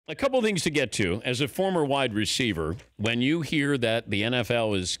A couple of things to get to. As a former wide receiver, when you hear that the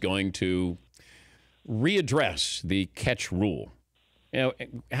NFL is going to readdress the catch rule, you know,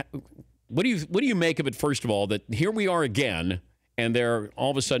 what do you make of it? First of all, that here we are again, and they're all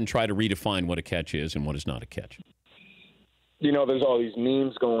of a sudden try to redefine what a catch is and what is not a catch. You know, there's all these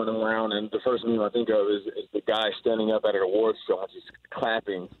memes going around, and the first meme I think of is the guy standing up at an awards show and just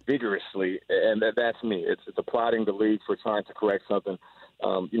clapping vigorously, and that's me. It's applauding the league for trying to correct something.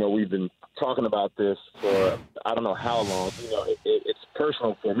 You know, we've been talking about this for I don't know how long. You know, it's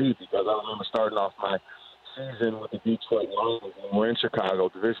personal for me because I remember starting off my season with the Detroit Lions, and we're in Chicago,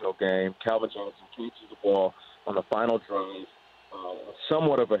 divisional game. Calvin Johnson catches the ball on the final drive,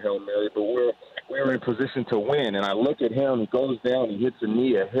 somewhat of a Hail Mary, but we're in position to win. And I look at him, he goes down, he hits a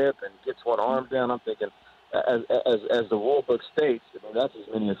knee, a hip, and gets one arm down. I'm thinking, as the rule book states, I mean, that's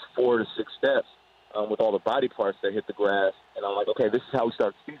as many as 4 to 6 steps with all the body parts that hit the grass. And I'm like, okay, this is how we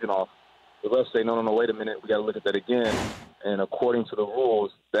start the season off. The refs say, no, wait a minute, we got to look at that again. And according to the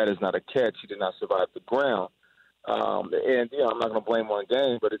rules, that is not a catch. He did not survive the ground. And, you know, I'm not going to blame one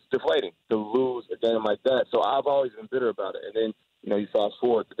game, but it's deflating to lose a game like that. So I've always been bitter about it. And then, you know, you fast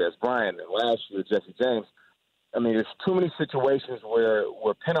forward to Des Bryant and last year, Jesse James. I mean, there's too many situations where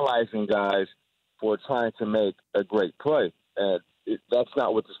we're penalizing guys for trying to make a great play. And that's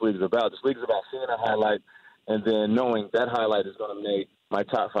not what this league is about. This league is about seeing a highlight and then knowing that highlight is going to make my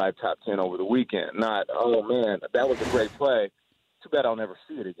top 5, top 10 over the weekend. Not, oh, man, that was a great play. Too bad I'll never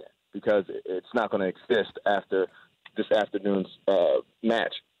see it again because it's not going to exist after this afternoon's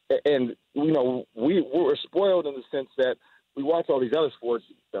match. And, you know, we're spoiled in the sense that we watch all these other sports.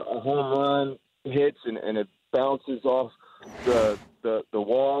 A home run hits and it bounces off the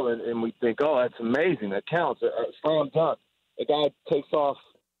wall, and we think, oh, that's amazing. That counts. A slam dunk. A guy takes off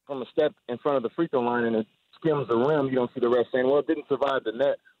from a step in front of the free throw line and it skims the rim. You don't see the ref saying, well, it didn't survive the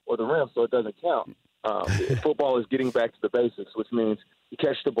net or the rim, so it doesn't count. Football is getting back to the basics, which means you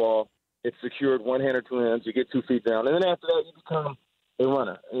catch the ball, it's secured one hand or two hands, you get 2 feet down, and then after that you become a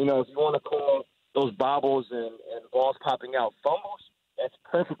runner. You know, if you want to call those bobbles and balls popping out fumbles, that's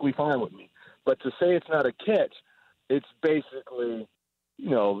perfectly fine with me. But to say it's not a catch, it's basically, you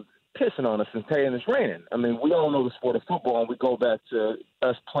know, pissing on us and saying it's raining. I mean, we all know the sport of football, and we go back to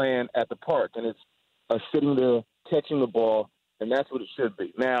us playing at the park, and it's us sitting there catching the ball, and that's what it should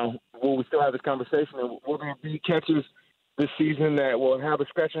be. Now, will we still have this conversation, and will there be catches this season that will have a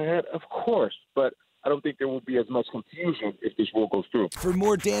scratch on the head? Of course, but I don't think there will be as much confusion if this rule goes through. For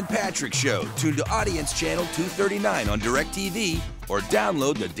more Dan Patrick Show, tune to Audience Channel 239 on DirecTV or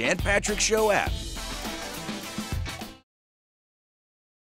download the Dan Patrick Show app.